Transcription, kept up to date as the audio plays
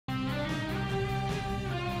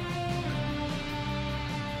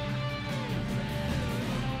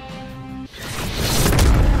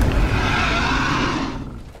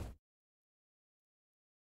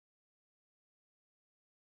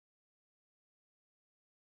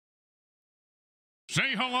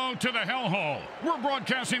Say hello to the hellhole. We're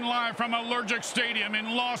broadcasting live from Allergic Stadium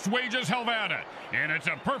in Lost Wages, Helvada. And it's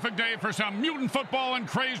a perfect day for some mutant football and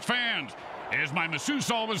crazed fans. As my masseuse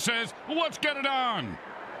always says, let's get it on.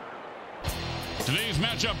 Today's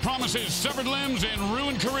matchup promises severed limbs and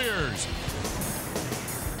ruined careers.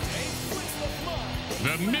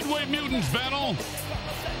 The Midway Mutants battle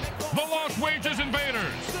the Lost Wages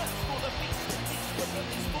Invaders.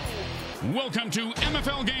 Welcome to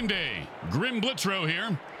MFL Game Day. Grim Blitzrow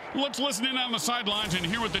here. Let's listen in on the sidelines and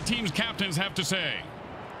hear what the team's captains have to say.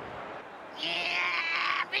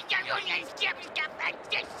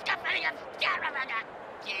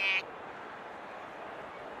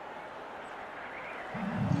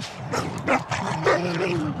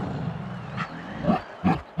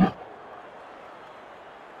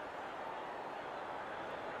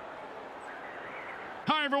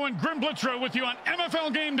 Hi everyone, Grim Blitzrow with you on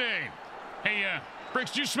MFL Game Day. Hey, Bricks,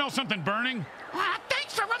 do you smell something burning?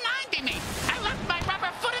 Thanks for reminding me. I left my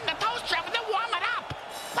rubber foot in the toaster oven to warm it up.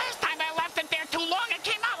 Last time I left it there too long, it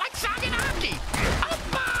came out like Saganaki.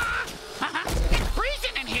 It's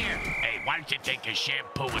freezing in here. Hey, why don't you take your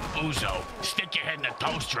shampoo and ouzo, stick your head in the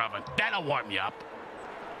toaster oven. That'll warm you up.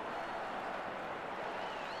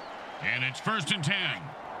 And it's 1st and 10.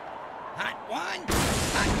 Hot one,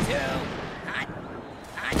 hot two, hot.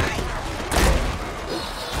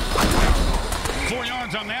 4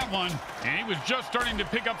 yards on that one, and he was just starting to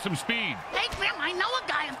pick up some speed. Hey, Grim, I know a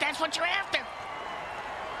guy if that's what you're after.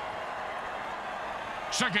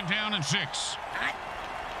 2nd down and 6.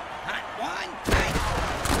 Hot one,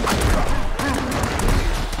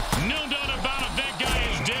 No doubt about it, that guy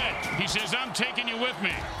is dead. He says, I'm taking you with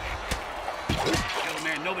me. Yo,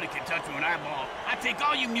 man, nobody can touch me when I ball. I take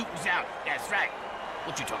all you mutants out. That's right.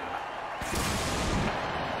 What you talking about?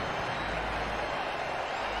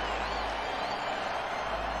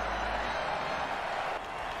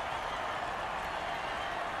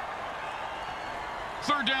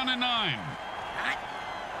 Third down and 9.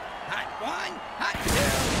 hot one, hot two,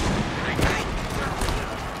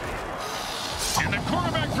 And the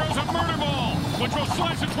quarterback throws a murder ball, which will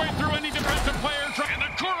slice its way through any defensive player. And the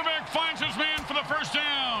quarterback finds his man for the 1st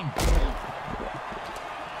down.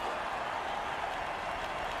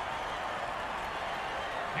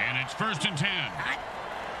 And it's 1st and 10.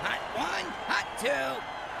 Hot one, hot two,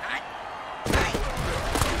 hot.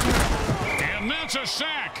 And that's a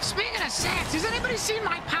sack. Speaking of sacks, has anybody seen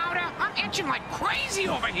my powder? I'm itching like crazy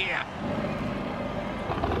over here.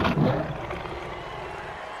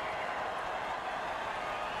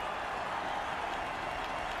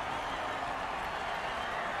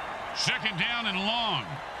 Second down and long.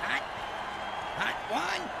 Hot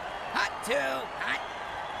one, hot two, hot.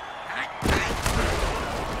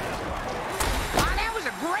 That was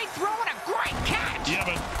a great throw and a great catch. Yeah,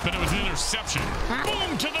 but it was an interception.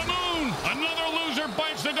 Boom, to the moon. Another loser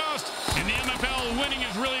bites the dust. In the MFL, winning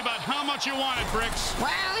is really about how much you want it, Bricks.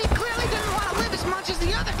 Well, he clearly didn't want to live as much as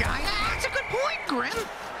the other guy. That's a good point, Grim.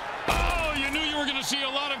 Oh, you knew you were going to see a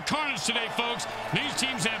lot of carnage today, folks. These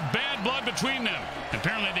teams have bad blood between them.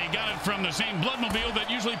 Apparently, they got it from the same bloodmobile that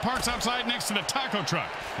usually parks outside next to the taco truck.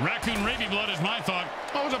 Raccoon Raby blood is my thought.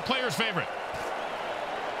 Always a player's favorite.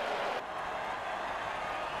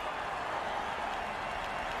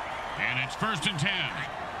 And it's 1st and 10.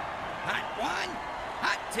 Hot one,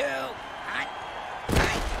 hot two, hot.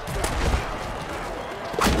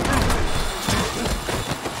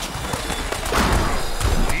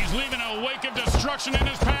 He's leaving a wake of destruction in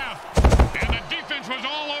his path. And the defense was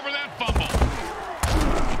all over that fumble.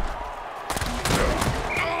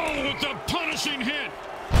 Oh, with the punishing hit.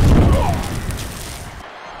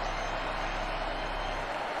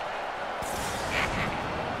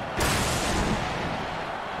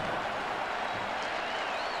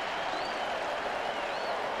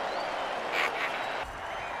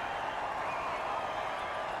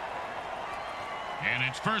 And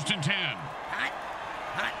it's 1st and 10.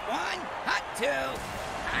 Hot one, hot two,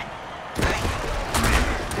 hot.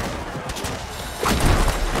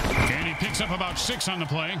 And he picks up about 6 on the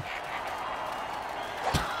play.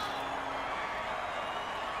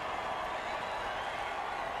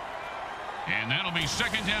 And that'll be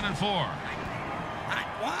 2nd down and 4. Hot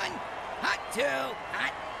one, hot two,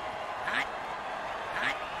 hot.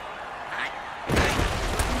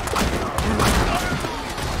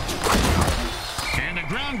 And the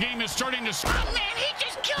ground game is starting to... Oh, man, he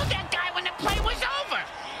just killed that guy when the play was over.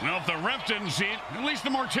 Well, if the ref didn't see it, at least the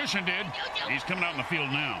mortician did. He's coming out in the field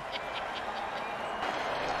now.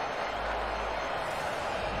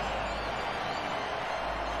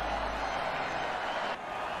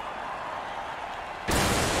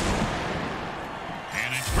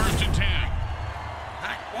 And it's 1st and 10.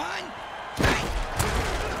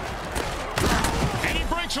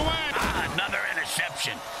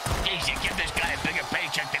 option. Geez, you give this guy a bigger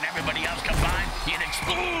paycheck than everybody else combined, he'd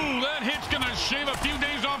explode. Ooh, that hit's gonna shave a few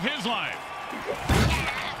days off his life.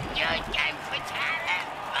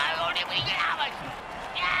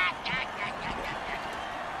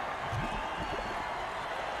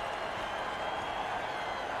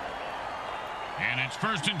 And it's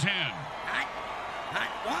 1st and 10. Hot. Hot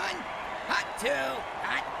 1. Hot 2.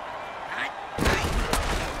 Hot. Hot.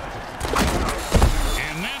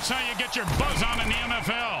 And that's how you get your buzz on in the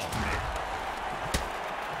MFL.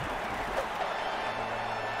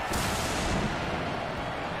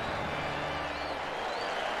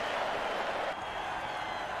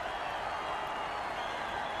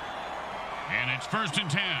 And it's 1st and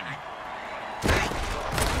 10.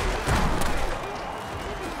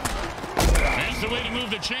 That's the way to move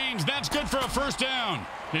the chains. That's good for a 1st down.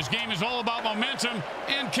 This game is all about momentum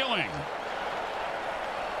and killing.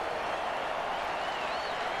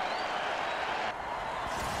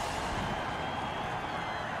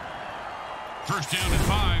 First down and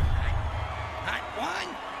 5. Hot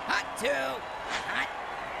 1. Hot 2. Hot.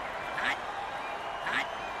 Hot. Hot. Hot.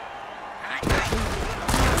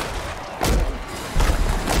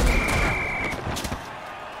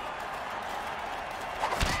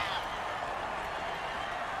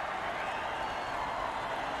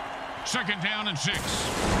 Second down and 6.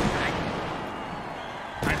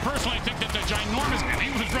 I personally think that the ginormous, and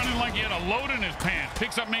he was running like he had a load in his pants.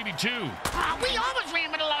 Picks up maybe 2. We always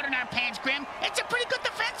ran with a load in our pants, Grim. It's a pretty good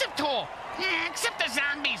defensive tool. Yeah, except the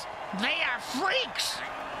zombies. They are freaks.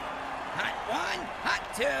 Hot 1. Hot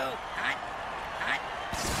 2. Hot. Hot.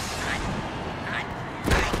 Hot. Hot.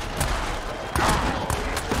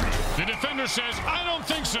 The defender says, I don't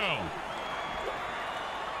think so.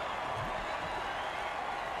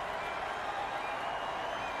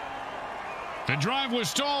 The drive was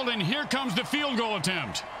stalled, and here comes the field goal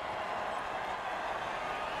attempt.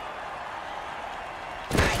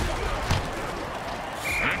 The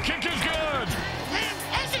kick is good.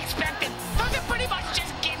 As expected, those are pretty much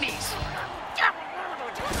just gimmies.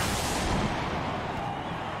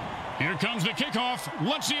 Here comes the kickoff.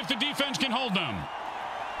 Let's see if the defense can hold them.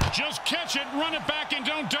 Just catch it, run it back, and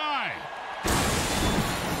don't die.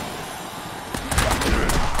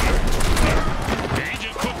 He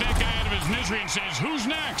just put that guy out of his misery and says, who's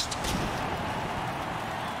next?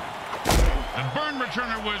 The burn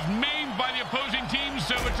returner was maimed by the opposing team,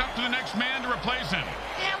 so it's up to the next man to replace him.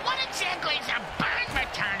 Yeah, what exactly is a burn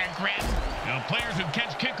returner, Grim? Now, players who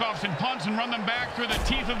catch kickoffs and punts and run them back through the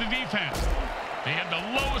teeth of the defense. They have the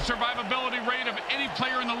lowest survivability rate of any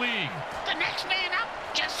player in the league. The next man up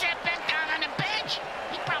just sat back down on the bench.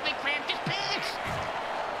 He probably cramped his pants.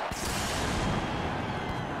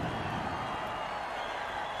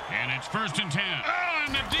 And it's 1st and 10. Oh,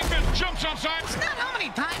 and the defense jumps outside. It's not how many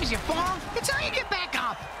times you fall. It's how you get back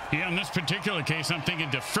up. Yeah, in this particular case, I'm thinking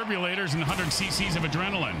defibrillators and 100 cc's of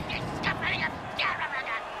adrenaline. Stop running up.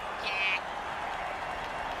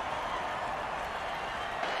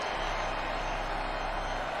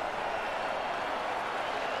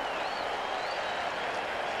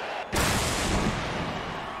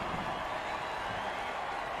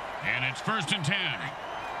 And it's 1st and 10.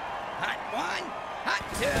 Hot 1. Hot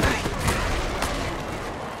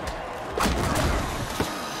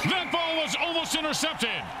 2. That ball was almost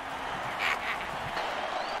intercepted.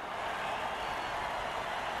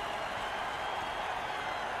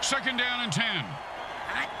 Second down and 10.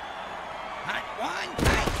 Hot. Hot 1.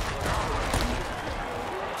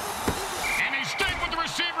 And he stayed with the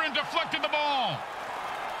receiver and deflected the ball.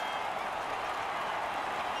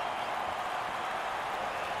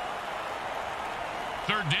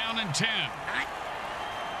 Third down and 10. Hot.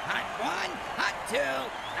 Hot 1. Hot 2.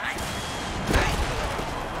 Hot.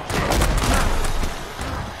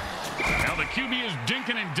 Now the QB is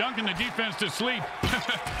dinking and dunking the defense to sleep.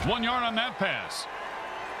 1 yard on that pass.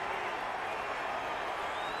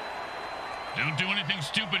 Don't do anything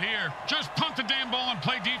stupid here. Just punt the damn ball and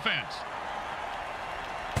play defense.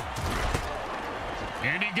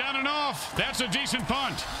 And he got it off. That's a decent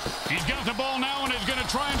punt. He's got the ball now and is going to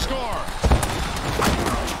try and score.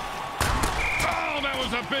 Oh, that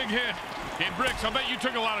was a big hit. Hey, Bricks, I bet you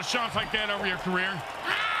took a lot of shots like that over your career.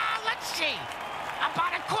 Let's see.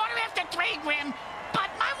 About 3:15, Grim,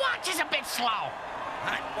 but my watch is a bit slow.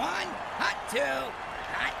 Hot 1. Hot 2.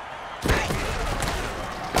 Hot.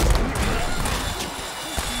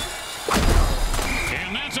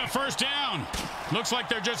 And that's a 1st down. Looks like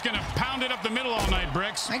they're just going to pound it up the middle all night,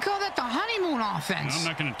 Bricks. I call that the honeymoon offense. I'm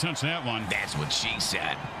not going to touch that one. That's what she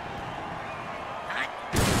said. Hot.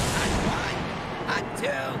 Hot 1. Hot 2.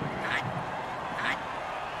 Hot. Hot.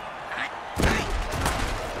 Hot.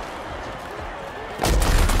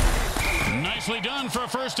 Nicely done for a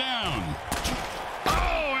first down.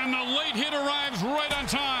 Oh, and the late hit arrives right on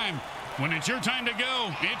time. When it's your time to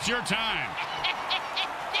go, it's your time.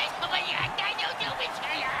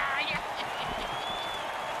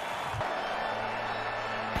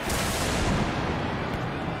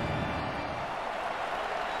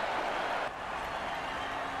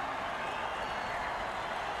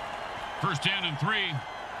 First down and 3.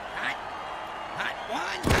 Hot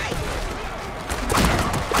one.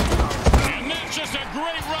 And that's just a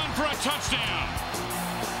great run for a touchdown.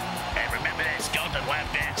 Hey, remember that skeleton lap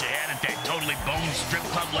dance you had at that totally boned strip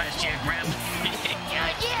club last year, Grim? Yeah,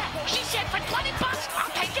 she said for $20,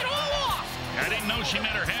 I'll take it all off. I didn't know she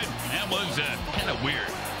met her head. That was kind of weird.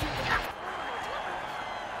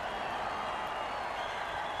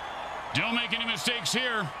 Don't make any mistakes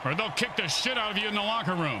here, or they'll kick the shit out of you in the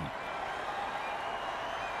locker room.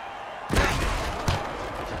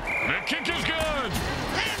 The kick is good.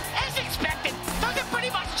 As expected, those are pretty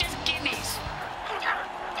much just gimmies.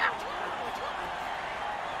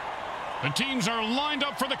 The teams are lined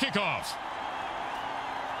up for the kickoff.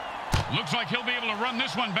 Looks like he'll be able to run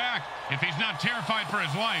this one back if he's not terrified for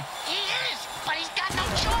his life. He is, but he's got no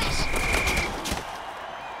choice.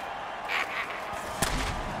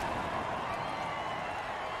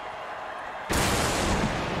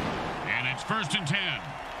 And it's first and 10.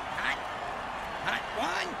 Hot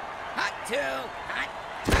one. Hot two. Hot.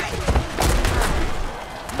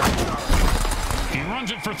 He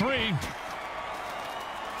runs it for 3.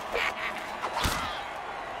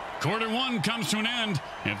 Quarter 1 comes to an end.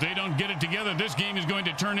 If they don't get it together, this game is going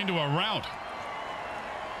to turn into a rout.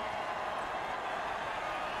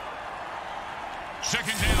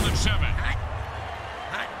 Second down and 7.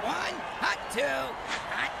 Hot one. Hot two.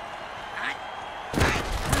 Hot.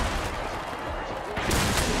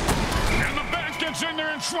 And the back gets in there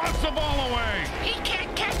and swats the ball away. He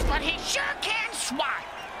can't catch, but he sure can swat.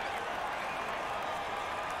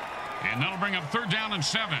 And that'll bring up third down and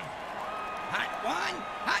 7. Hot one.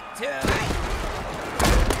 Hot two.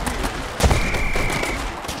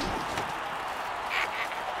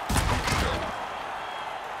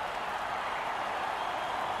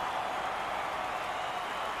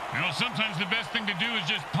 You know, sometimes the best thing to do is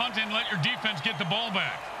just punt and let your defense get the ball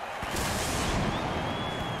back.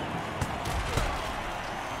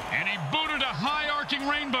 And he booted a high arcing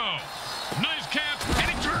rainbow. Nice catch,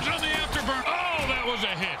 and he turns on the afterburn. Oh, that was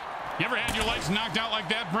a hit. You ever had your lights knocked out like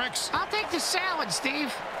that, Bricks? I'll take the salad,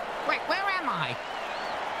 Steve. Wait, where am I?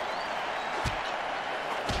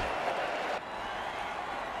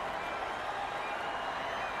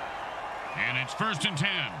 And it's first and 10.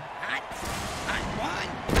 Hot one.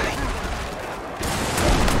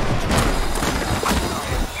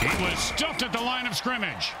 He was stuffed at the line of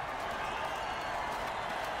scrimmage.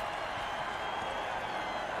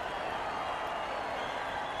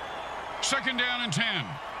 Second down and 10.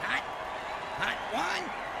 Hot one.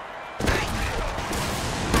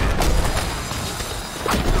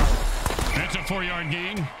 That's a 4-yard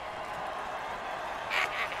gain.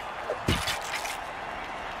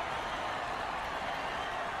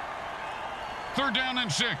 Third down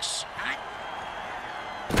and 6.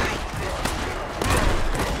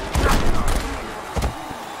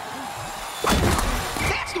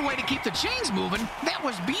 That's the way to keep the chains moving. That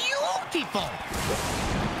was beautiful.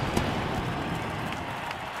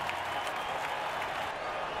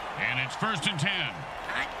 And it's first and 10.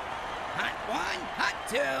 Hot one. Hot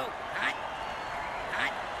two. Hot.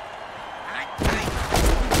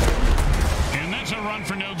 And that's a run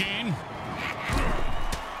for no gain.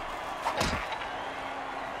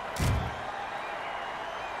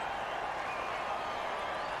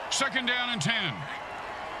 Second down and 10.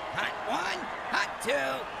 Hot one. Hot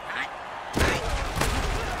two. Hot.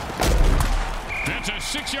 That's a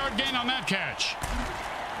 6-yard gain on that catch.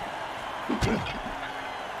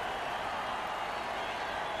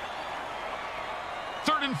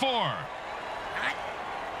 Third and 4.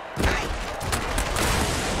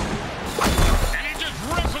 And he just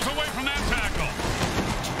wrestles away from that tackle.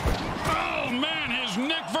 Oh, man, his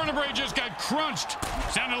neck vertebrae just got crunched.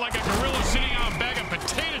 Sounded like a gorilla sitting on a bag of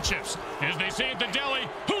potato chips. As they say at the deli,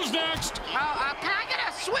 who's next? Can I get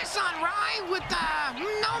a Swiss on rye with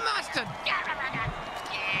no mustard?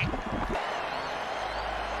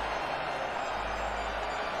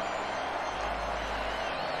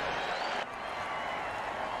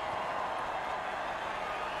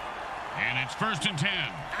 And it's first and 10.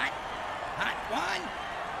 Hot one.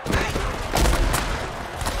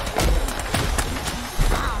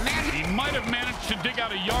 Oh, man. He might have managed to dig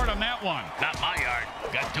out a yard on that one. Not my yard.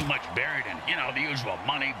 Got too much buried in, you know, the usual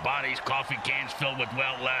money, bodies, coffee cans filled with,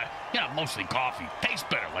 well, mostly coffee. Tastes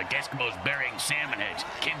better, like Eskimos burying salmon heads.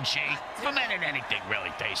 Kimchi. Fermented anything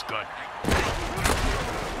really tastes good.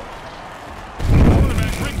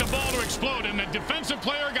 Quarterback rigged the ball to explode, and the defensive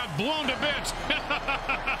player got blown to bits.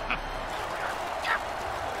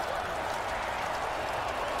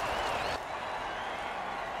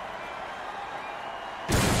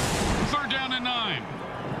 Third down and 9.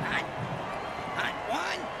 Hot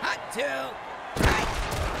 1, hot 2, hot.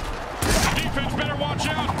 Defense better watch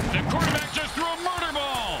out. The quarterback just threw a murder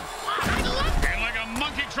ball. And like a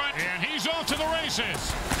monkey tried, and he's off to the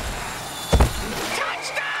races.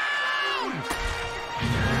 Touchdown!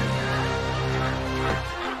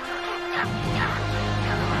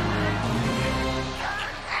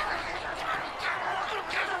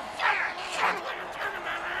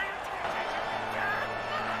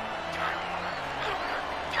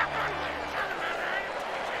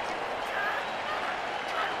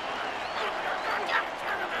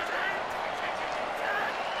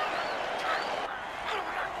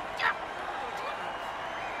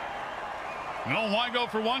 Well, why go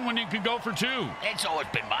for one when you could go for two? It's always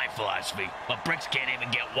been my philosophy, but Bricks can't even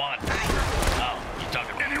get one. Oh, you're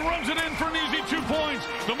talking about... And he runs it in for an easy 2 points.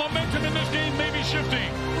 The momentum in this game may be shifting.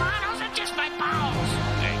 Well, those are just my balls.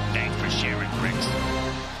 Hey, thanks for sharing, Bricks.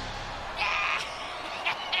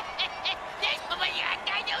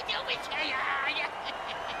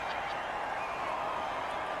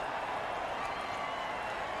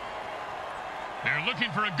 They're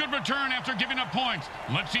looking for a good return after giving up points.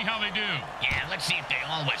 Let's see how they do. Yeah, let's see if they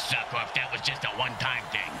always suck or if that was just a one-time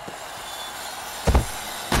thing.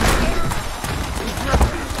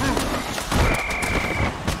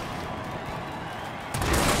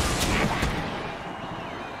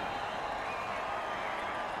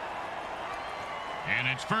 And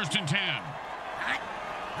it's 1st and 10. Hot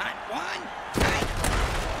 1, hot.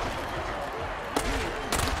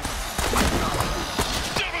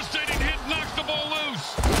 Knocks the ball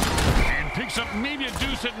loose and picks up maybe a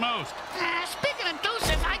deuce at most. Speaking of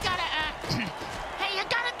deuces, I gotta, hey, you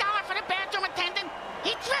got $1 for the bathroom attendant?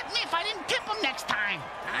 He threatened me if I didn't tip him next time.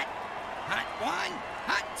 Hot 1,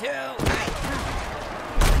 hot 2,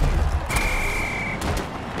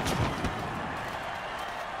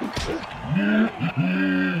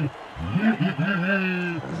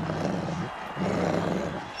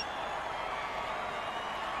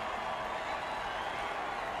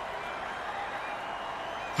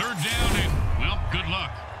 Third down and, well, good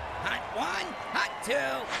luck. Hot 1, hot 2,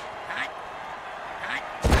 hot.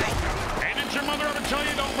 Hey, didn't your mother ever tell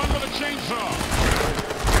you don't run with a chainsaw?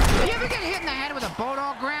 You ever get hit in the head with a boat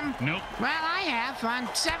all grim? Nope. Well, I have on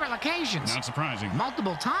several occasions. Not surprising.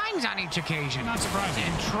 Multiple times on each occasion. Not surprising.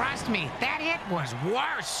 And trust me, that hit was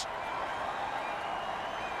worse.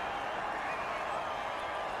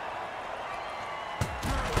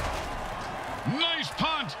 Nice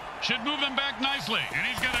punt. Should move them back nicely. And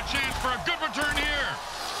he's got a chance for a good return here.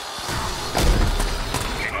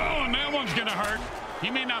 Oh, and that one's going to hurt.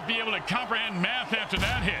 He may not be able to comprehend math after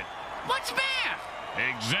that hit. What's math?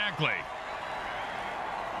 Exactly.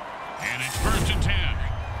 And it's 1st and 10.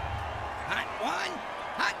 Hot 1,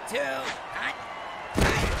 hot 2, hot.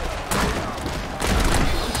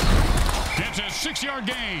 It's a 6-yard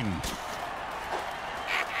gain.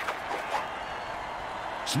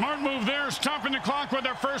 Smart move there, stopping the clock with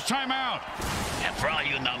their first timeout. And for all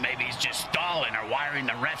you know, maybe he's just stalling or wiring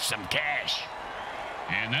the refs some cash.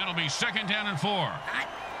 And that'll be 2nd down and 4. Hot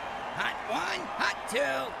 1, hot 2,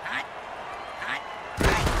 hot.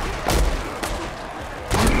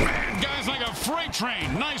 Man, guys like a freight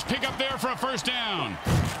train. Nice pickup there for a 1st down.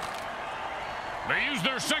 They used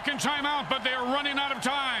their 2nd timeout, but they are running out of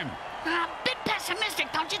time. Bit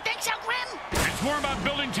pessimistic, don't you think so, Grim? It's more about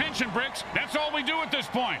building tension, Bricks. That's all we do at this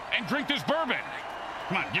point. And drink this bourbon.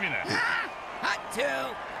 Come on, give me that. Hot 2,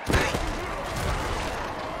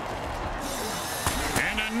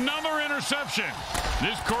 And another interception.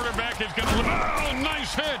 This quarterback is going to... Oh,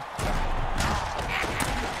 nice hit.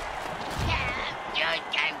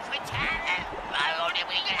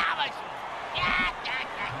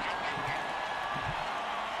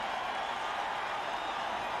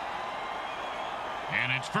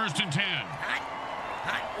 And it's 1st and 10.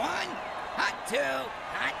 Hot 1, hot 2,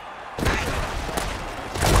 hot.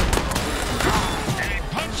 And he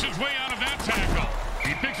punched his way out of that tackle.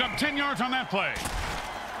 He picks up 10 yards on that play.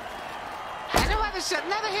 And whoever said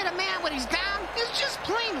never hit a man when he's down is just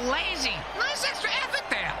plain lazy. Nice extra effort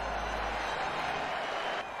there.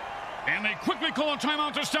 And they quickly call a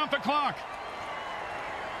timeout to stop the clock.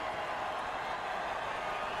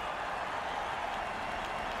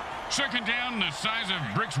 Second down, the size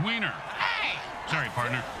of Brick's wiener. Hey! Sorry,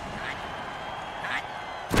 partner.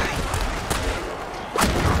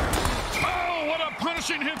 Oh, what a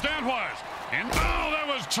punishing hit that was. And oh, that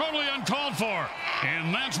was totally uncalled for.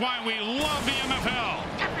 And that's why we love the MFL.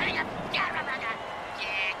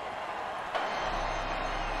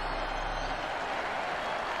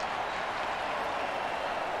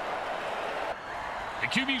 The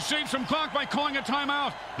QB saved some clock by calling a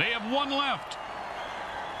timeout. They have one left.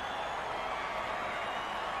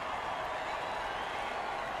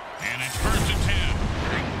 And it's 1st and 10.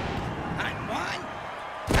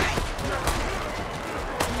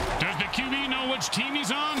 Does the QB know which team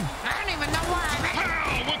he's on? I don't even know where I'm at.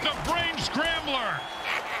 Oh, with the brain scrambler.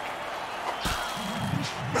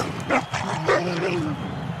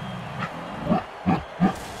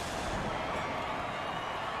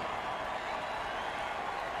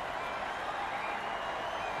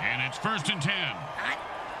 And it's 1st and 10.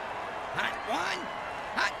 Hot one,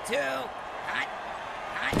 hot two, hot.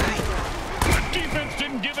 The defense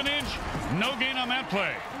didn't give an inch. No gain on that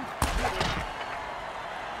play.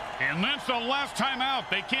 And that's the last time out.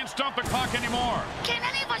 They can't stop the clock anymore. Can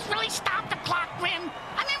any of us really stop the clock, Grim?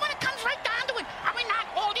 I mean, when it comes right down to it, are we not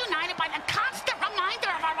all united by the constant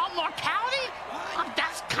reminder of our own mortality? Of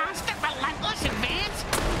death's constant, relentless advance?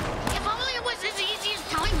 If only it was as easy as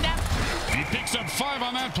telling them. He picks up 5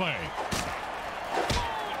 on that play.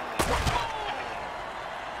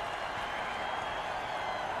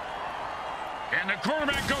 And the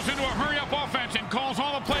quarterback goes into a hurry-up offense and calls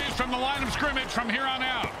all the plays from the line of scrimmage from here on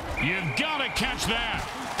out. You've got to catch that.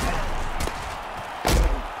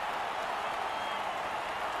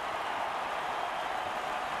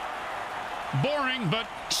 Boring, but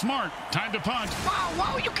smart. Time to punt.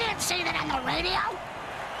 Whoa, you can't say that on the radio.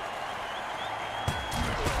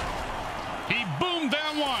 He boomed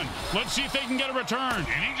that one. Let's see if they can get a return.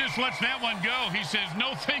 And he just lets that one go. He says,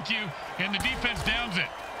 no thank you, and the defense downs it.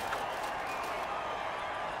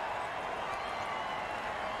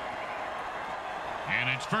 And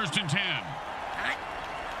it's 1st and 10.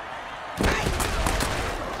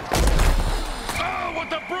 Oh, what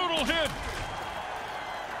the brutal hit.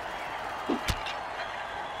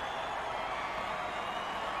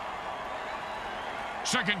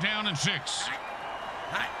 Second down and 6.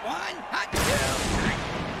 Hot one, hot two,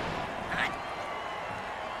 hot.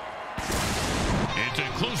 It's a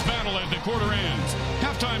close battle as the quarter ends.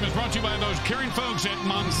 Halftime is brought to you by those caring folks at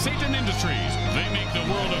Monsatan Industries. They make the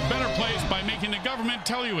world a better place by making the government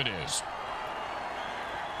tell you it is.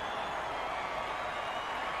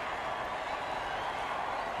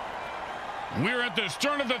 We're at the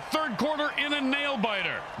start of the 3rd quarter in a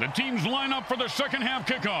nail-biter. The teams line up for the second half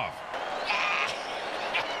kickoff.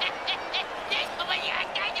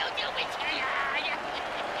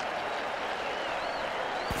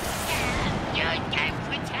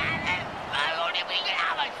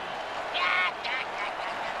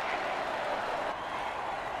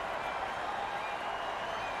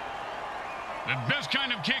 The best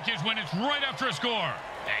kind of kick is when it's right after a score.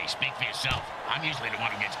 Hey, speak for yourself. I'm usually the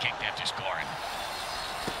one who gets kicked after scoring.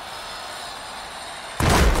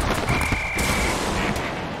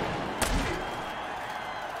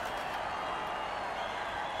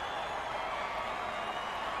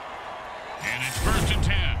 And it's 1st and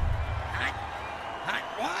 10. Hot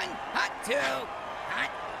one, hot two, hot.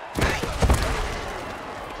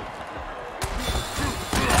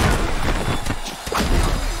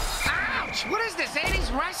 Ouch! What is this,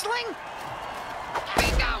 80s wrestling?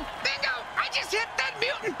 Bingo! Bingo! I just hit that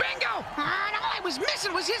mutant bingo! And all I was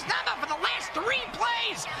missing was his number for the last 3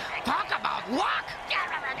 plays! Talk about luck!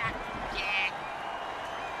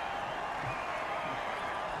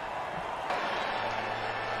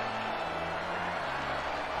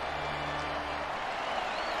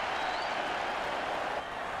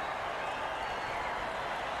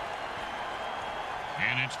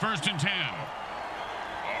 And it's 1st and 10.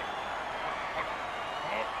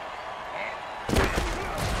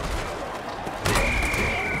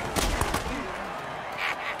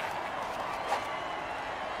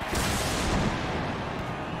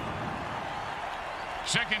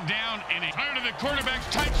 Second down, and he's tired of the quarterback's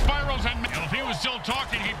tight spirals. And if he was still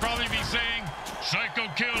talking, he'd probably be saying, "Psycho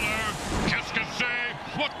killer, qu'est-ce que c'est?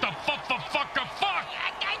 What the fuck?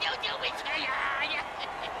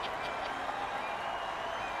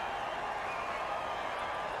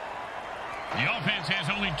 The offense has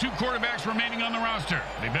only 2 quarterbacks remaining on the roster.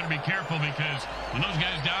 They better be careful because when those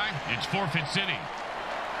guys die, it's forfeit city.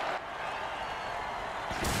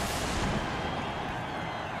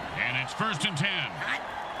 And it's 1st and 10.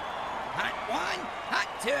 Hot one, hot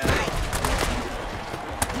two.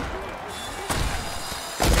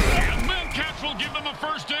 a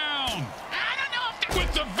first down. I don't know if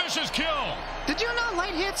With the vicious kill. Did you know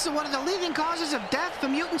light hits are one of the leading causes of death for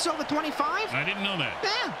mutants over 25? I didn't know that.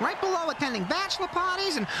 Yeah, right below attending bachelor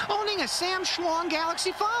parties and owning a Sam Schlong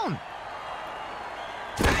Galaxy phone.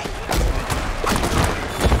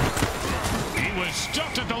 He was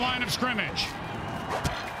stuffed at the line of scrimmage.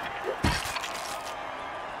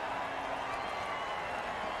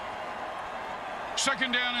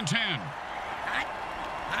 Second down and 10. Hot.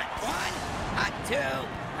 Hot one. Hot two.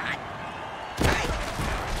 Hot.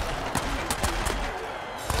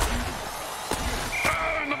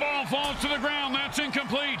 And the ball falls to the ground. That's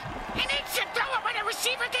incomplete. he needs to throw it when a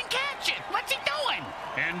receiver can catch it. What's he doing?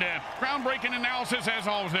 And groundbreaking analysis as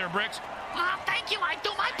always there, Bricks. Oh, thank you. I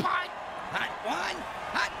do my part. Hot one.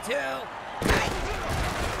 Hot two.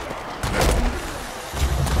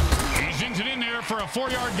 He zings it in there for a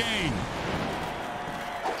 4-yard gain.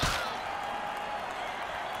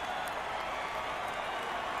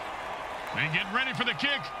 They get ready for the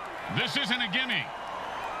kick. This isn't a gimme.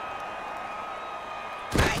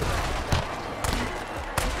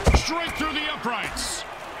 Straight through the uprights.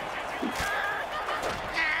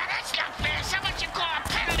 That's not fair. Someone should call a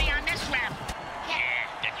penalty on this ref. Yeah,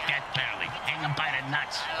 the death penalty. Hang him by the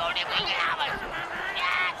nuts.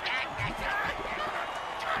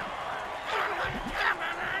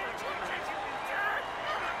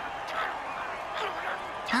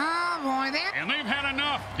 Oh, boy, there. And they've had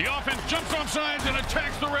enough. The offense jumps off sides and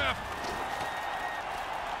attacks the ref.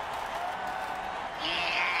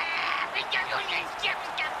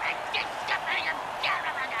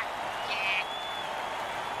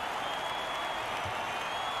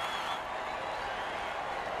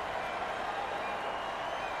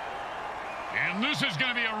 And this is going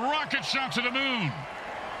to be a rocket shot to the moon.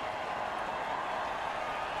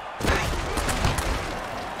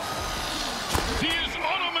 He is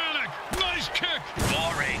automatic. Nice kick.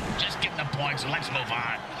 Boring. Just give him the points and let's move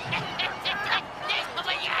on.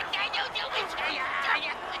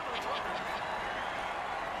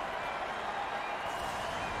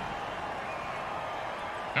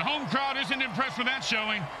 The home crowd isn't impressed with that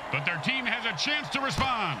showing, but their team has a chance to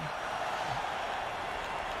respond.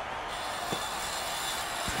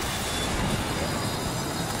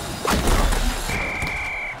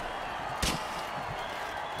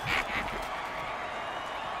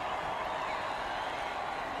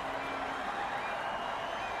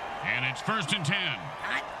 And it's first and 10.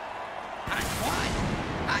 Hot. Hot one.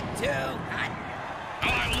 Hot two. Hot. Oh,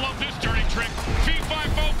 I love this dirty trick.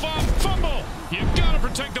 Fee-fi-fo-fum, fumble. You've got to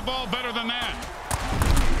protect the ball better than that.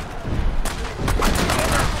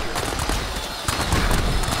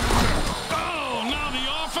 Oh, now the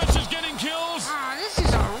offense is getting kills. Oh, this is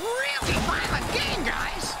a really violent game,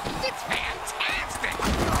 guys. It's fantastic.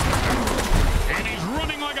 And he's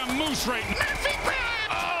running like a moose right now. Murphy grab!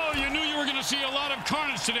 Oh, you knew you were going to see a lot of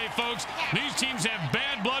carnage today, folks. These teams have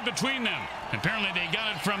bad blood between them. Apparently, they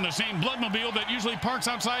got it from the same bloodmobile that usually parks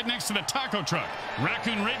outside next to the taco truck.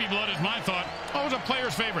 Raccoon rabies blood is my thought. Always a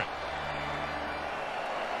player's favorite.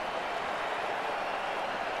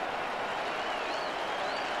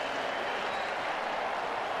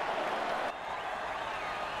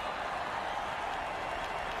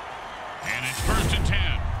 And it's first and 10.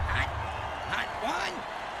 Hot. Hot one.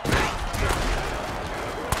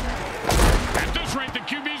 At this rate, the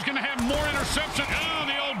QB's going to have more interceptions. Oh,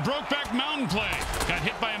 the old Brokeback Mountain play. Got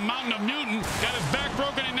hit by a mountain of mutant, got his back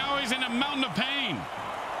broken, and now he's in a mountain of pain.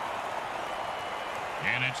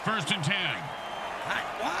 And it's first and 10. Hot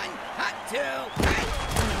one. Hot two.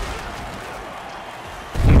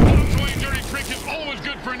 The one-way dirty trick is always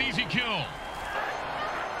good for an easy kill.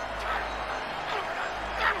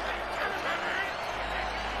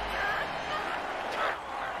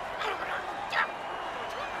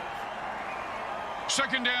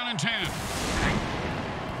 Second down and 10.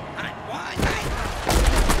 Hot one.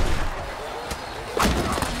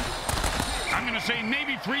 I'm going to say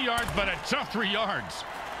maybe 3 yards, but a tough 3 yards.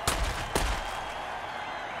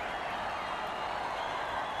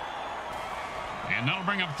 And that'll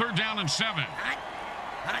bring up third down and 7. Hot.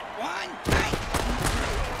 Hot one.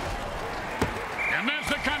 And that's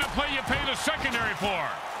the kind of play you pay the secondary for.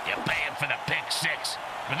 You pay him for the pick six.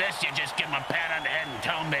 For this, you just give him a pat on the head and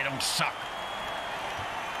tell him they don't suck.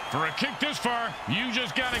 For a kick this far, you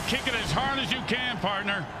just got to kick it as hard as you can,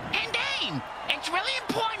 partner. And aim. It's really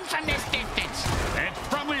important from this distance. It's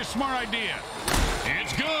probably a smart idea.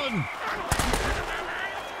 It's good.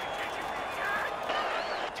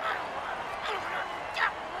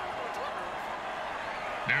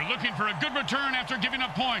 They're looking for a good return after giving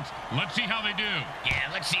up points. Let's see how they do.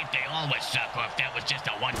 Yeah, let's see if they always suck or if that was just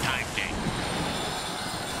a one-time thing.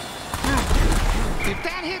 If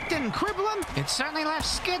that hit didn't cripple him, it certainly left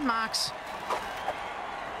skid marks.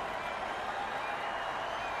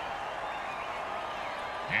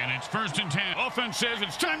 And it's 1st and 10. Offense says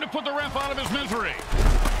it's time to put the ref out of his misery.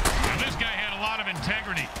 Now, this guy had a lot of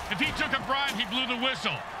integrity. If he took a bribe, he blew the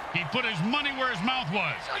whistle. He put his money where his mouth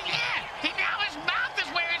was. Oh, yeah. Now his mouth is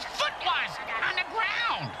where his foot was, on the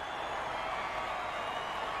ground.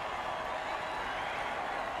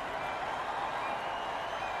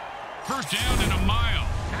 First down and a mile.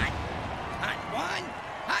 Hot. Hot 1.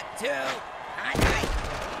 Hot 2. Hot 3.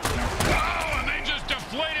 Oh, and they just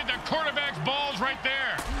deflated the quarterback's balls right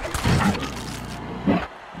there.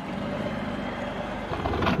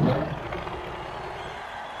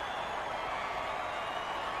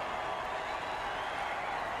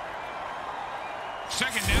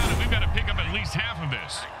 Second down, and we've got to pick up at least half of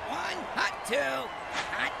this. Hot 1. Hot 2.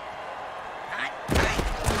 Hot. Hot 3.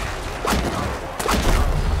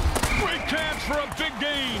 Great catch for a big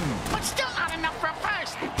gain. But still not enough for a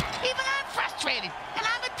first. Even I'm frustrated, and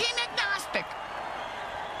I'm a team agnostic.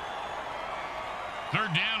 Third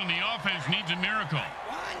down, and the offense needs a miracle.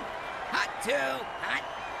 Hot 1. Hot 2. Hot.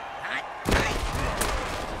 Hot 3.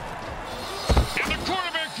 And the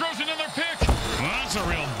quarterback throws another pick. Well, that's a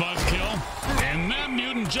real buzzkill. And that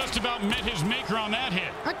mutant just about met his maker on that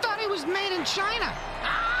hit. I thought he was made in China.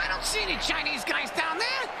 I don't see any Chinese guys down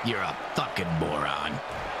there. You're a fucking moron.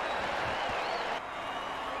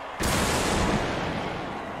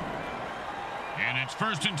 And it's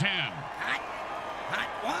 1st and 10. Hot. Hot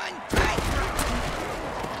 1.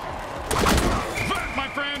 That, my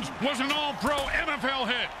friends, was an all-pro MFL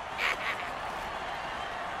hit.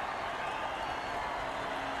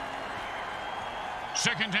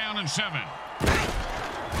 Second down and 7.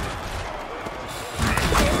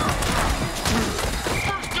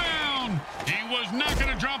 First down. He was not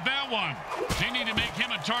going to drop that one. They need to make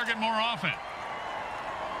him a target more often.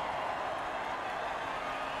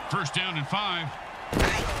 First down and 5.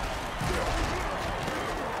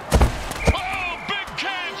 Oh, big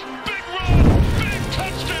catch, big run, big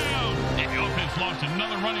touchdown. And the offense lost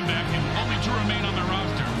another running back, and only 2 remain on their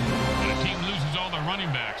roster. When a team loses all their running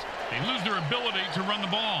backs, they lose their ability to run the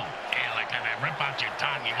ball. Yeah, like when I rip out your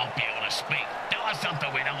tongue, you won't be able to speak. Tell us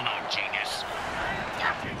something we don't know, genius.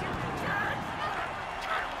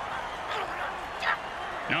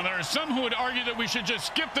 Now, there are some who would argue that we should just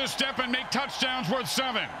skip this step and make touchdowns worth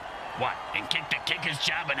 7. What, and kick the kicker's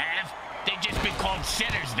job in half? They'd just be called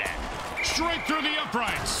sitters then. Straight through the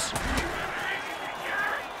uprights.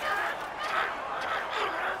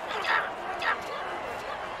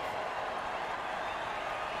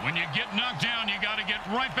 When you get knocked down, you got to get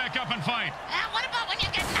right back up and fight. What about when you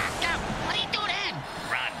get knocked out? What do you do then?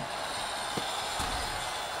 Run.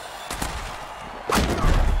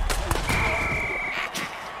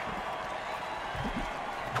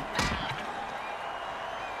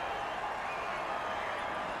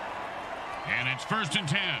 And it's 1st and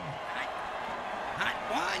 10. Hot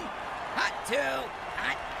 1. Hot 2.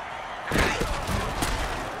 Hot.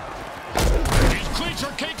 His cleats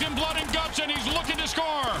are caked in blood and guts, and he's looking to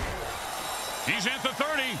score. He's at the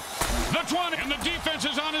 30, the 20, and the defense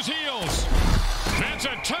is on his heels. That's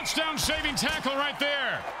a touchdown-saving tackle right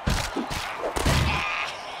there.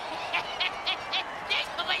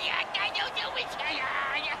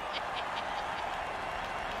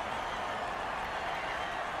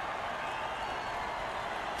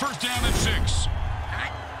 First down and 6.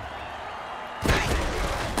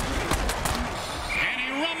 And he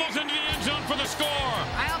rumbles into the end zone for the score.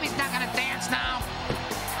 I hope he's not going to dance now.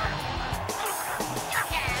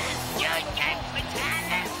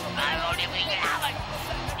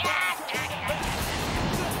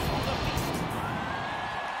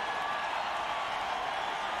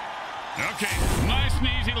 Okay, nice and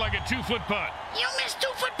easy like a 2-foot putt. You miss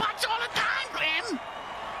 2-foot putts all the time, Grim.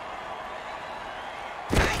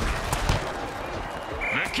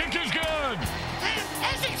 The kick is good.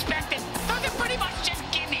 As expected, those are pretty much just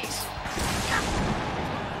gimmies.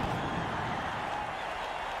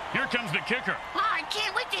 Here comes the kicker. Oh, I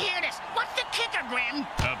can't wait to hear this. What's the kicker, Grim?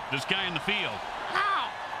 This guy in the field. Oh,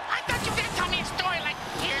 I thought you were going to tell me a story like,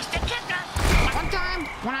 here's the kicker. One time,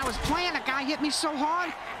 when I was playing, a guy hit me so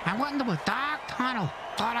hard, I went into a dark tunnel.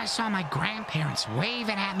 Thought I saw my grandparents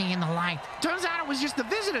waving at me in the light. Turns out it was just the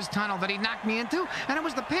visitor's tunnel that he knocked me into, and it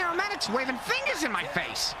was the paramedics waving fingers in my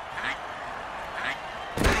face.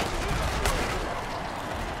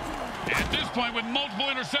 At this point, with multiple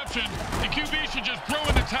interceptions, the QB should just throw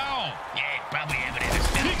in the towel. Yeah, probably evident as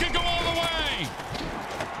He could go all the way.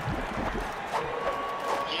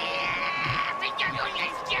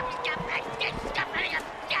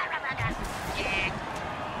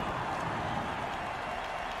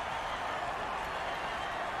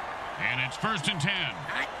 first and 10.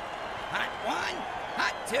 Hot. Hot one.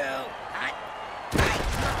 Hot two. Hot.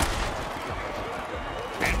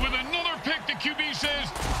 And with another pick, the QB says,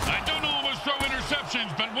 I don't always throw interceptions,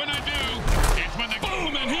 but when I do, it's when the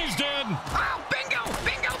boom, and he's dead. Oh, bingo!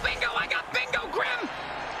 Bingo, bingo! I got bingo, Grim!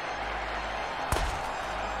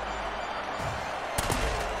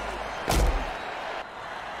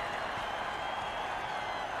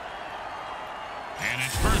 And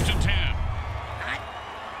it's first and 10. Hot.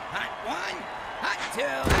 Hot one. Hot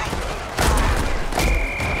two.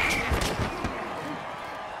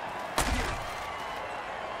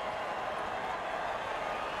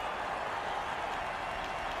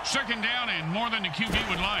 Second down and more than the QB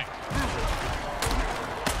would like.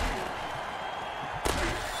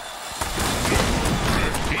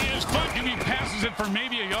 He is fun. He passes it for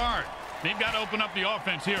maybe a yard. They've got to open up the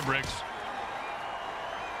offense here, Bricks.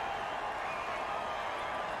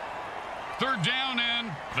 Third down,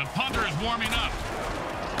 and the punter is warming up.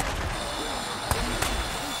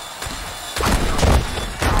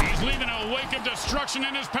 He's leaving a wake of destruction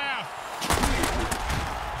in his path.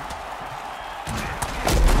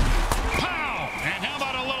 Pow! And how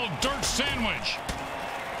about a little dirt sandwich?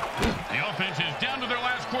 The offense is down to their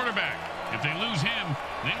last quarterback. If they lose him,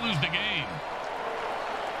 they lose the game.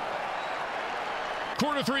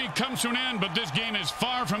 Quarter 3 comes to an end, but this game is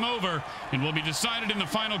far from over and will be decided in the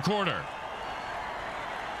final quarter.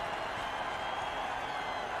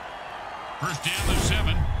 First down to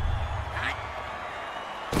 7.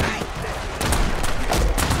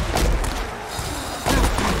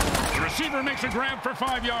 The receiver makes a grab for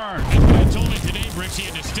 5 yards. I told me today, Bricks, he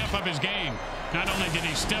had to step up his game. Not only did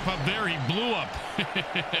he step up there, he blew up.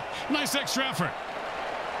 Nice extra effort.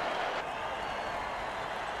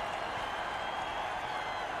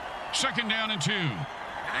 Second down and 2.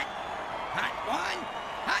 Hot. Hot one.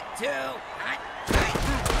 Hot two. Hot.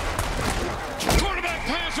 Quarterback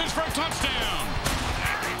passes for a touchdown.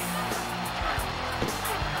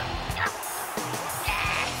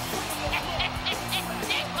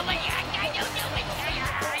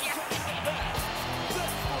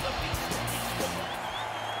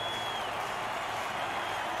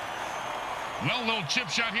 Well, little chip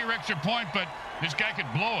shot here, extra point, but this guy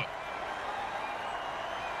could blow it.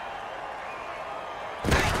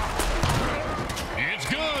 It's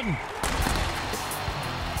good.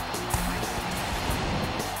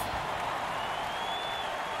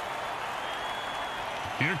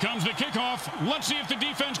 Here comes the kickoff. Let's see if the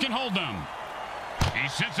defense can hold them. He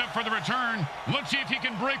sets up for the return. Let's see if he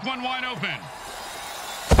can break one wide open.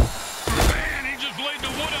 Man, he just laid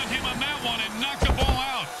the wood on him on that one and knocked the ball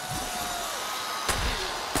out.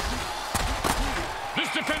 This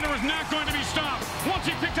defender is not going to be stopped. Once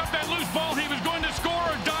he picked up that loose ball, he was going to score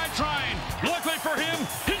or die trying. Luckily for him,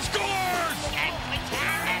 he scores!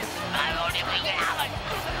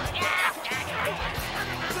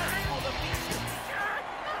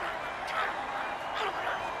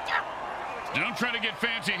 Don't try to get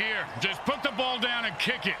fancy here. Just put the ball down and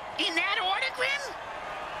kick it. In that order, Grim?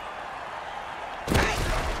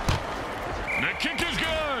 The kick is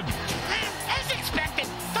good. As expected,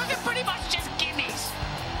 those are pretty much just gimmies.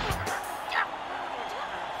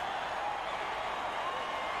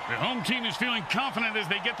 The home team is feeling confident as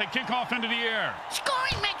they get the kickoff into the air.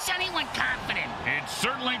 Scoring makes anyone confident. It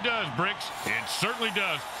certainly does, Bricks. It certainly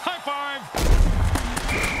does. High five.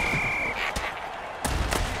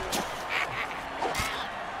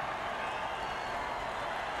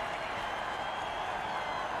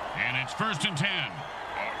 And it's first and 10.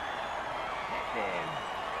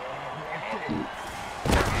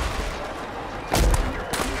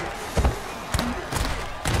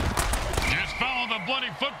 Just follow the bloody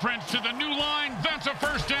footprints to the new line. That's a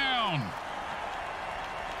first down.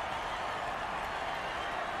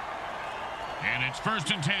 And it's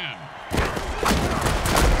first and 10.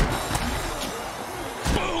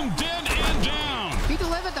 Boom, dead and down. He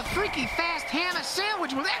delivered the freaky fast ham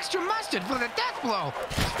sandwich with extra mustard for the death blow.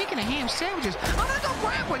 Speaking of ham sandwiches, I'm gonna go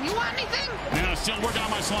grab one. You want anything? Yeah, still working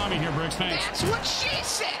on my salami here, Bricks. Thanks. That's what she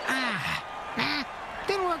said.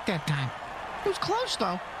 Didn't work that time. It was close,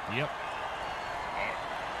 though. Yep.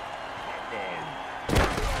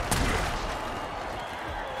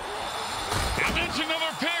 And that's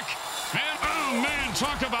another pick. And, oh, man,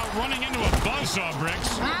 talk about running into a buzzsaw,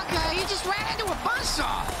 Bricks. Okay, you just ran into a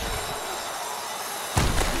buzzsaw.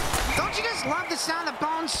 Don't you just love the sound of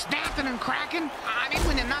bones snapping and cracking? I mean,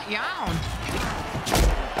 when they're not yawned.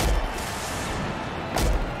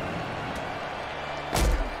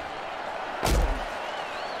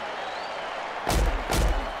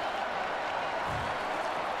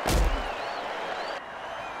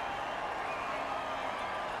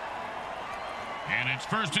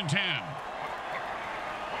 it's 1st and 10.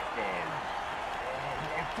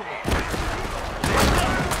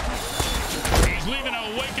 He's leaving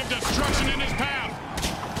a wake of destruction in his path.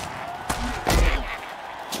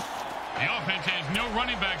 The offense has no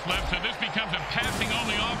running backs left, so this becomes a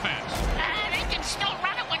passing-only offense. They can still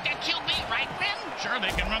run it with their QB, right, Grim? Sure,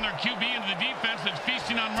 they can run their QB into the defense that's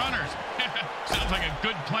feasting on runners. Sounds like a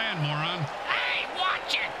good plan, moron. Hey,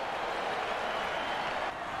 watch it!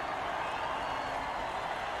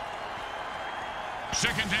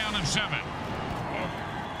 Second down and 7.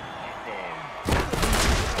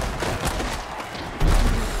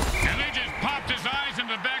 And they just popped his eyes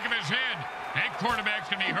into the back of his head. That quarterback's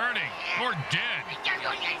going to be hurting or dead.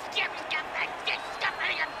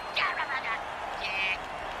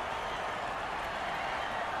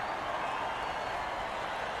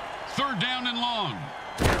 Third down and long.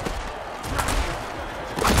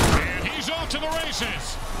 And he's off to the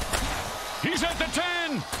races. He's at the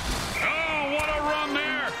 10. Oh, what a run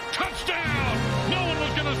there. Touchdown. No one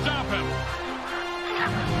was going to stop him.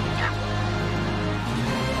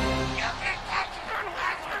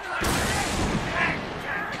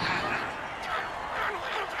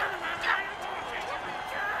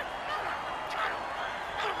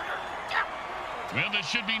 Well, this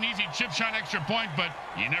should be an easy chip shot extra point, but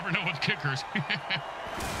you never know with kickers. It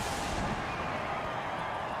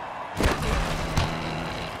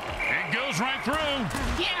goes right through.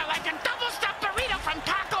 Yeah, like a double-stuffed burrito from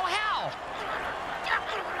Taco Hell.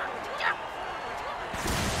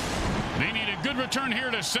 They need a good return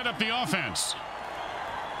here to set up the offense.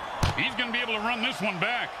 He's going to be able to run this one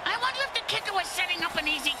back. I wonder if the kicker was setting up an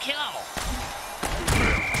easy kill.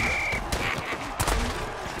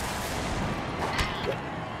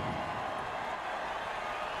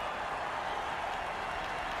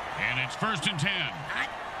 And it's 1st and 10.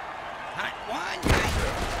 Hot one.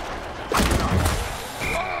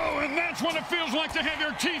 Oh, and that's what it feels like to have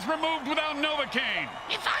your teeth removed without Novocaine.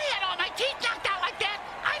 If I had all my teeth knocked out like that,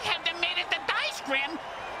 I'd have them made at the dice, Grim.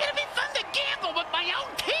 It'd be fun to gamble with my own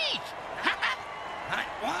teeth. Hot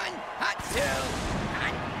one. Hot two.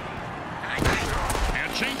 Hot. And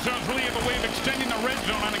chainsaws really have a way of extending the red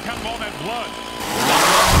zone on account of all that blood.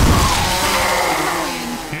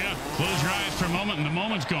 Yeah, close your eyes for a moment and the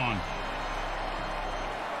moment's gone.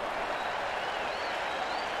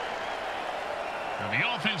 Now,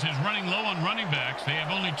 the offense is running low on running backs. They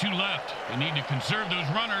have only 2 left. They need to conserve those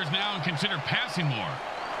runners now and consider passing more.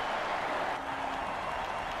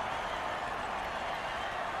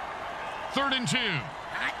 Third and 2.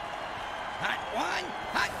 Hot. Hot one.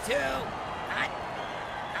 Hot two. Hot.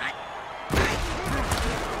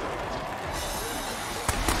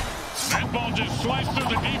 That ball just sliced through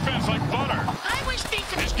the defense like butter. I wish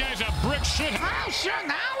This guy's a brick shit. Oh, sure,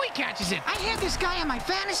 now he catches it. I had this guy on my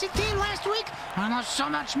fantasy team last week. I lost so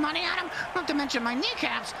much money on him, not to mention my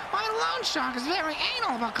kneecaps. My loan shark is very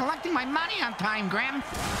anal about collecting my money on time, Graham.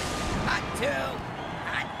 Hot two.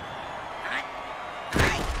 Hot.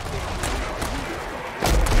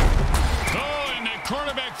 Oh, and the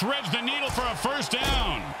quarterback threads the needle for a first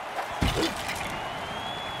down.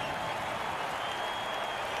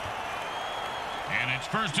 And it's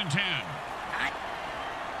 1st and 10. Hot.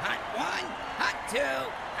 Hot one. Hot two.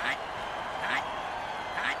 Hot.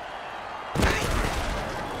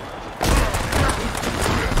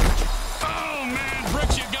 Oh, man,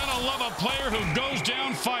 Brooks, you gotta love a player who goes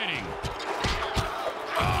down fighting.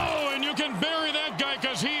 Oh, and you can bury that guy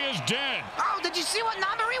because he is dead. Oh, did you see what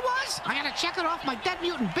number he was? I had to check it off my Dead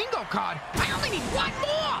Mutant bingo card. I only need 1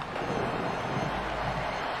 more.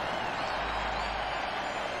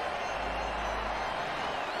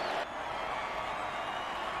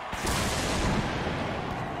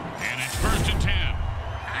 And it's 1st and 10.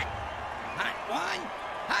 Hot. Hot one.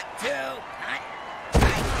 Hot two. Hot.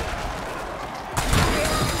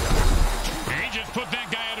 He just put that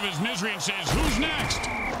guy out of his misery and says, who's next?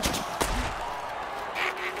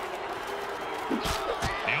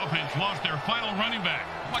 The offense lost their final running back.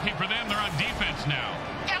 Lucky for them, they're on defense now.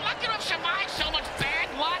 They're lucky to have survived so much bad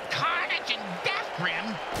luck, carnage, and death,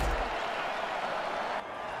 Grim.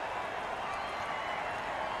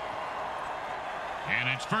 And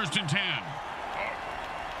it's 1st and 10.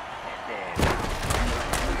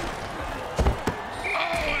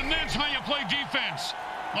 Oh, and that's how you play defense.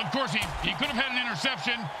 Well, of course, he could have had an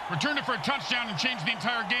interception, returned it for a touchdown, and changed the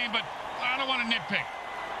entire game, but I don't want to nitpick.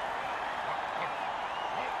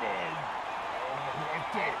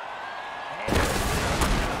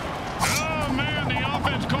 Oh, man, the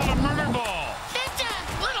offense called a murder ball. That's a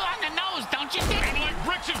little on the nose, don't you think? And like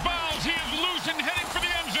Bricks' bowels, he is loose and heading for the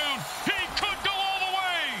end zone. He could go all the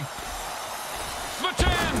way. The 10.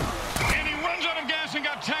 And he runs out of gas and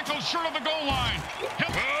short of the goal line.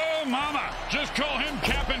 Oh, mama. Just call him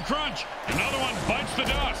Cap'n Crunch. Another one bites the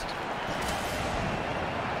dust.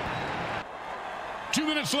 2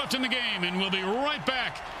 minutes left in the game, and we'll be right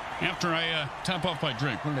back after I top off my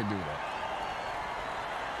drink. What did I do with that?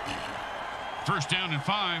 First down and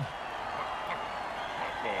 5.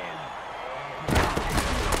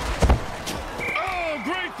 Oh,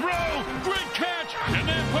 great throw, great catch, and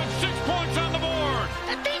that puts 6 points on the board.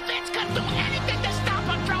 The defense couldn't do anything to stop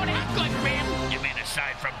a throw that good, Grim. You mean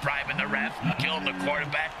aside from bribing the ref, killing the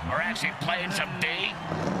quarterback, or actually playing some D?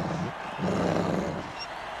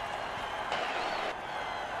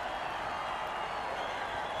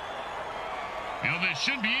 You know, this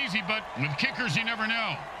should be easy, but with kickers, you never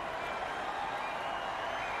know.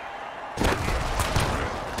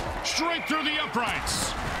 Straight through the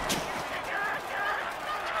uprights.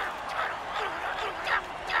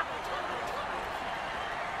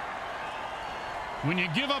 When you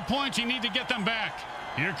give up points, you need to get them back.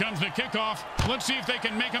 Here comes the kickoff. Let's see if they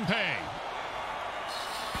can make them pay.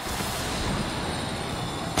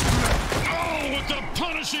 Oh, with the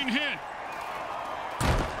punishing hit.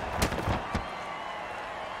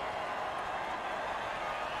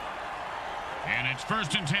 And it's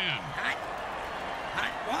 1st and 10. Hot.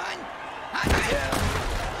 Hot 1. Hot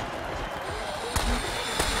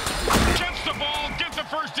 2. Gets the ball, gets the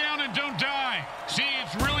first down, and don't die. See,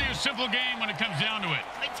 it's really a simple game when it comes down to it.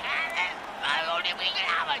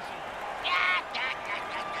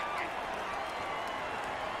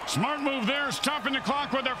 Smart move there, stopping the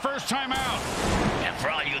clock with their first timeout. And for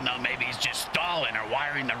all you know, maybe he's just stalling or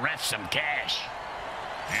wiring the ref some cash.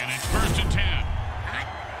 And it's 1st and 10. Hot.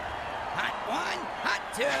 Hot 1. Hot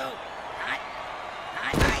 2. Hot.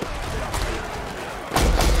 Hot.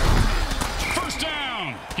 First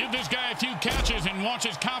down. Give this guy a few catches and watch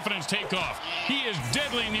his confidence take off. He is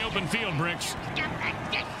deadly in the open field, Bricks.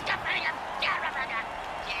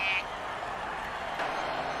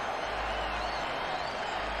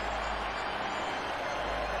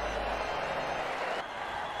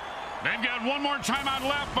 They've got one more timeout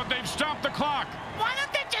left, but they've stopped the clock. Why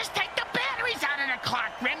don't they just take the batteries out of the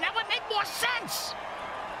clock, Grim? That would make more sense.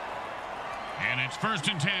 And it's 1st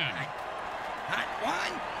and 10. Hot 1.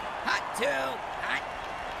 Hot 2. Hot.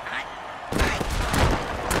 Hot. Hot.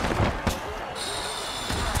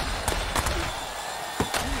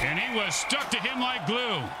 And he was stuck to him like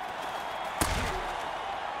glue.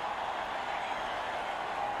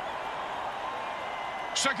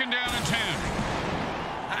 Second down and 10.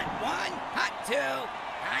 Hot 1. Hot 2.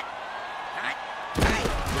 Hot. Hot.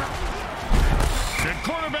 Hot. The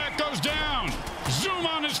quarterback goes down. Zoom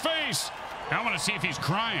on his face. I want to see if he's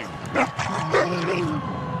crying.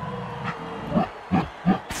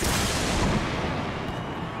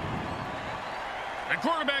 The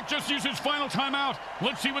quarterback just used his final timeout.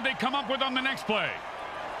 Let's see what they come up with on the next play.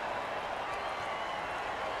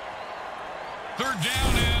 3rd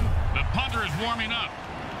down and the punter is warming up.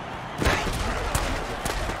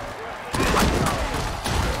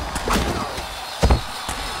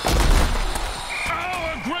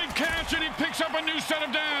 Oh, a great catch, and he picks up a new set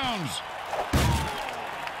of downs.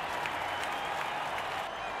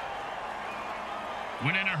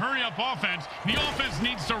 When in a hurry-up offense, the offense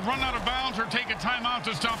needs to run out of bounds or take a timeout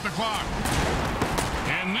to stop the clock.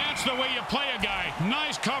 And that's the way you play a guy.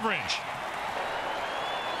 Nice coverage.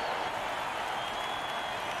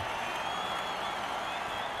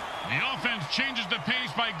 The offense changes the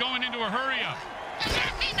pace by going into a hurry-up. Does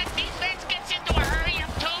that mean the defense gets into a hurry-up,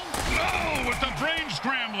 too? Oh, with the brain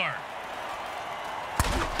scrambler.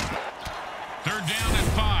 3rd down and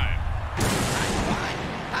 5. Hot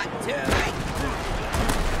 1. Hot 2.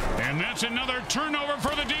 And that's another turnover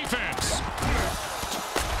for the defense.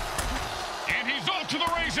 And he's off to the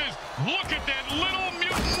races. Look at that little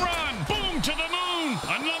mutant run. Boom, to the moon.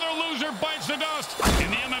 Another loser bites the dust. In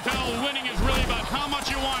the MFL, winning is really about how much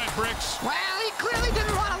you want it, Bricks. Well, he clearly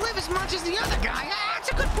didn't want to live as much as the other guy.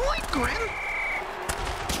 That's a good point, Grim.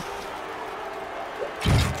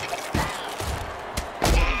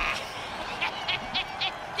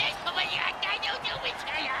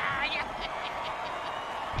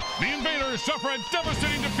 The Invaders suffer a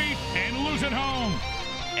devastating defeat and lose at home.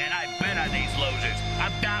 And I bet on these losers.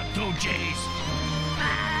 I'm down 2 G's.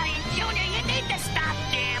 Junior, you need to stop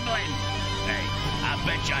gambling. Hey, I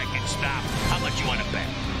bet you I can stop. How much you want to bet?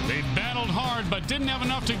 They battled hard, but didn't have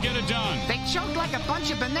enough to get it done. They choked like a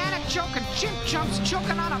bunch of banana-choking chimp chumps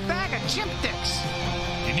choking on a bag of chimp dicks.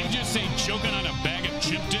 Did you just say choking on a bag of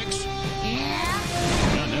chimp dicks? Yeah?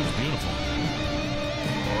 God, that was beautiful.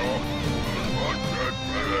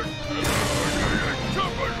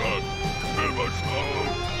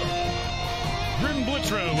 Grim Blitz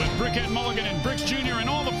Nitro with Brickhead Mulligan and Bricks Jr. and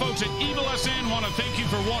all the folks at Evil SN want to thank you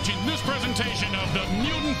for watching this presentation of the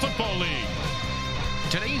Mutant Football League.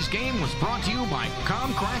 Today's game was brought to you by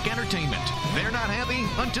Comcrack Entertainment. They're not happy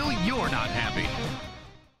until you're not happy.